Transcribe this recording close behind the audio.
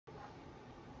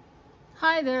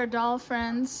Hi there, doll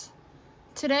friends.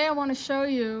 Today I want to show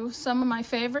you some of my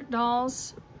favorite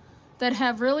dolls that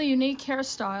have really unique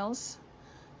hairstyles.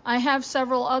 I have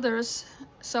several others,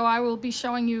 so I will be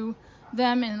showing you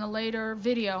them in a later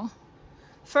video.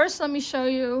 First, let me show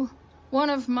you one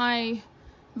of my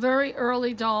very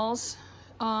early dolls.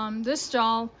 This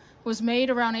doll was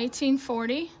made around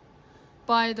 1840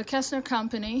 by the Kessner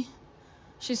Company.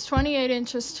 She's 28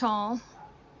 inches tall.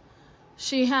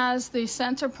 She has the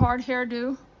center part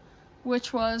hairdo,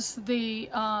 which was the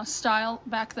style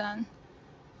back then.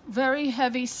 Very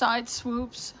heavy side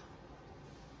swoops,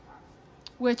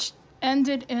 which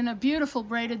ended in a beautiful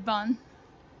braided bun.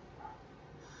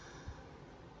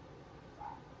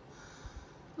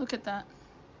 Look at that.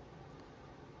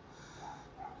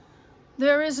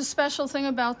 There is a special thing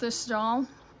about this doll.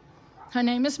 Her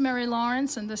name is Mary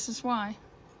Lawrence, and this is why.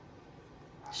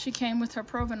 She came with her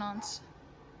provenance.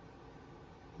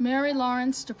 Mary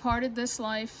Lawrence departed this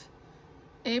life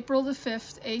April the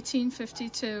 5th,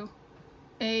 1852,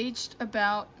 aged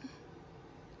about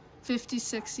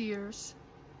 56 years.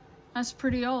 That's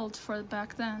pretty old for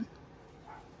back then.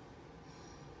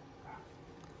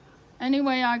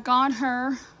 Anyway, I got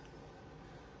her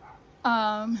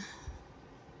on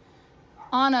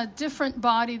a different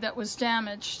body that was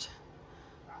damaged,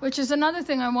 which is another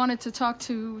thing I wanted to talk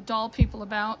to doll people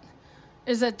about,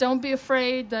 is that don't be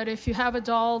afraid that if you have a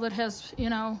doll that has,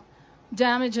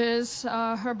 damages,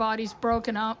 her body's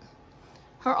broken up,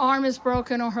 her arm is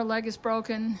broken or her leg is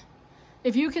broken.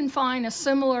 If you can find a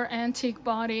similar antique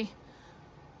body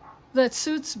that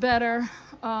suits better,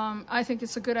 I think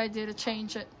it's a good idea to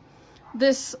change it.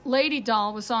 This lady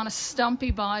doll was on a stumpy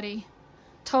body.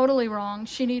 Totally wrong.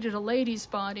 She needed a lady's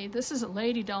body. This is a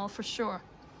lady doll for sure.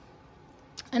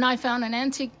 And I found an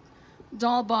antique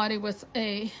doll body with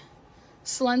a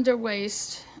slender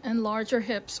waist and larger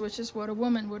hips, which is what a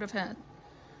woman would have had.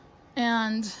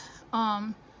 And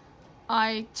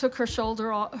I took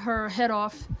her head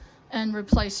off and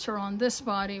replaced her on this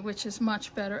body, which is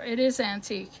much better. It is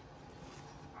antique.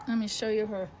 Let me show you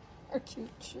her cute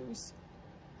shoes.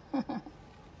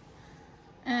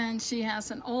 And she has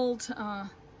an old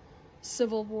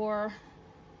Civil War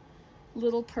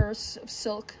little purse of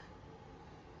silk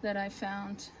that I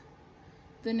found.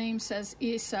 The name says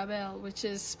Isabel, which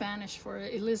is Spanish for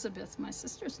Elizabeth, my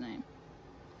sister's name.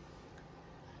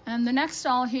 And the next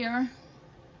doll here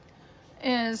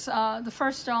is the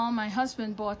first doll my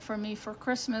husband bought for me for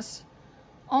Christmas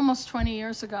almost 20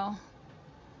 years ago.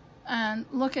 And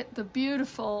look at the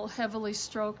beautiful, heavily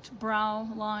stroked brow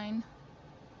line,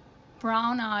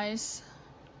 brown eyes.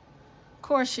 Of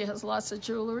course, she has lots of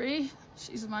jewelry.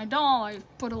 She's my doll. I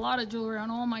put a lot of jewelry on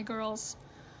all my girls.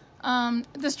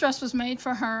 This dress was made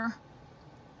for her.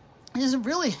 It is a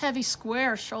really heavy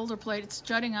square shoulder plate. It's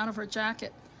jutting out of her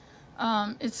jacket.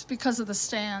 It's because of the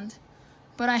stand.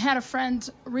 But I had a friend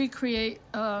recreate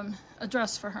a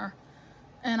dress for her,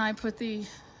 and I put the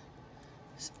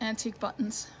antique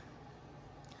buttons.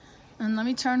 And let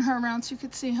me turn her around so you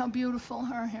can see how beautiful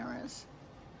her hair is.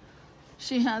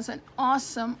 She has an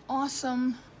awesome,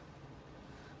 awesome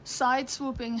side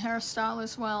swooping hairstyle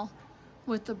as well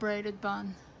with the braided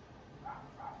bun.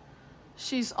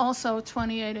 She's also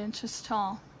 28 inches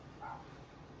tall.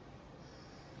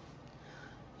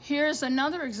 Here's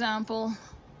another example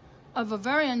of a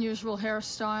very unusual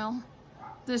hairstyle.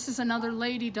 This is another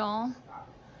lady doll,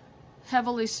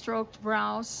 heavily stroked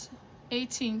brows,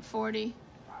 1840.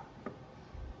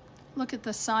 Look at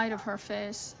the side of her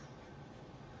face.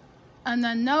 And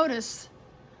then notice,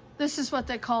 this is what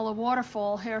they call a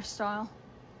waterfall hairstyle.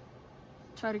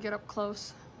 Try to get up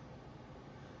close.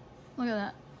 Look at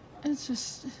that. It's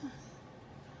just,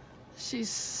 she's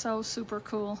so super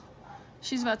cool.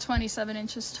 She's about 27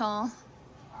 inches tall.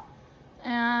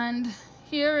 And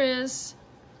here is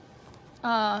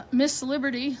Miss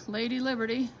Liberty, Lady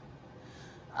Liberty.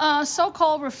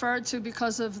 So-called referred to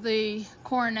because of the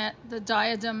coronet, the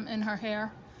diadem in her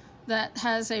hair that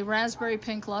has a raspberry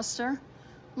pink luster.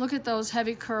 Look at those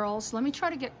heavy curls. Let me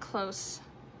try to get close.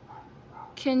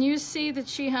 Can you see that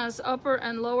she has upper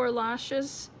and lower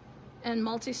lashes and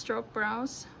multi-stroke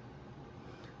brows?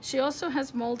 She also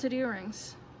has molded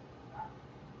earrings.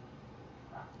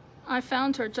 I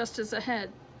found her just as a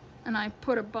head, and I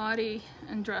put a body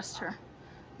and dressed her.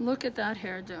 Look at that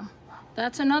hairdo.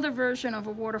 That's another version of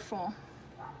a waterfall.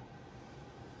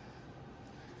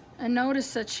 And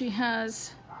notice that she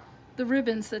has the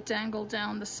ribbons that dangle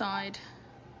down the side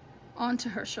onto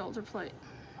her shoulder plate.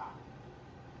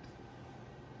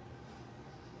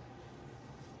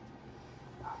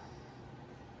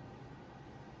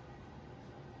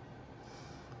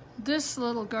 This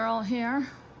little girl here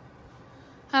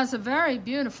Has a very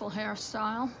beautiful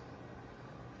hairstyle.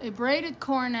 A braided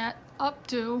cornet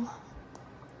updo.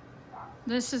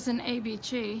 This is an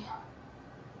ABG.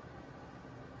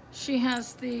 She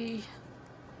has the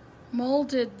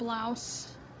molded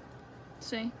blouse.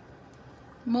 See?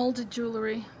 Molded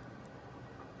jewelry.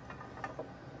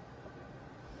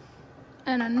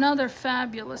 And another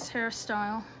fabulous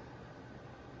hairstyle.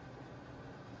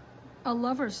 A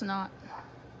lover's knot.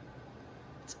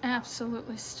 It's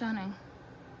absolutely stunning.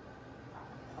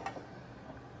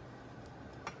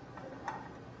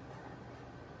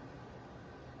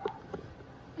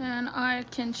 And I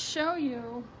can show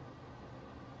you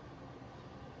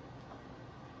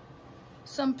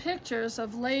some pictures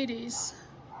of ladies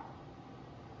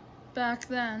back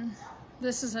then.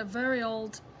 This is a very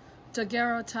old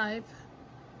daguerreotype.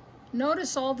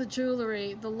 Notice all the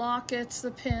jewelry, the lockets,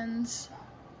 the pins,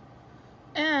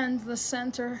 and the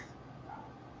center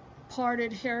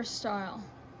parted hairstyle.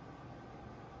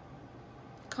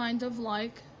 Kind of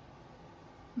like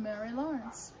Mary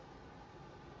Lawrence.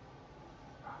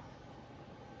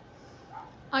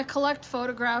 I collect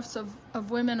photographs of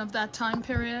women of that time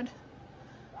period,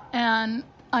 and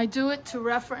I do it to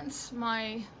reference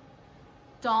my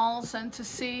dolls and to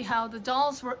see how the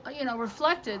dolls were, you know,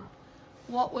 reflected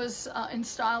what was in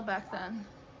style back then.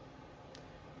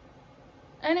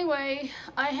 Anyway,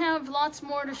 I have lots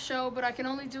more to show, but I can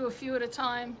only do a few at a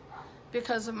time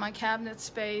because of my cabinet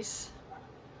space.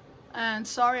 And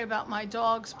sorry about my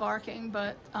dogs barking,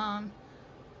 but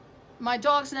my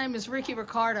dog's name is Ricky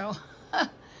Ricardo.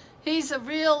 He's a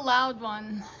real loud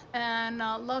one and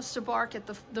loves to bark at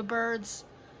the birds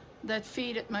that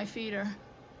feed at my feeder.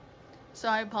 So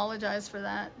I apologize for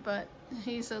that, but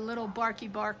he's a little barky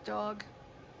bark dog.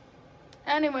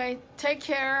 Anyway, take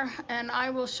care, and I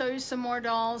will show you some more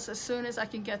dolls as soon as I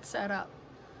can get set up.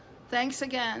 Thanks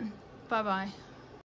again. Bye-bye.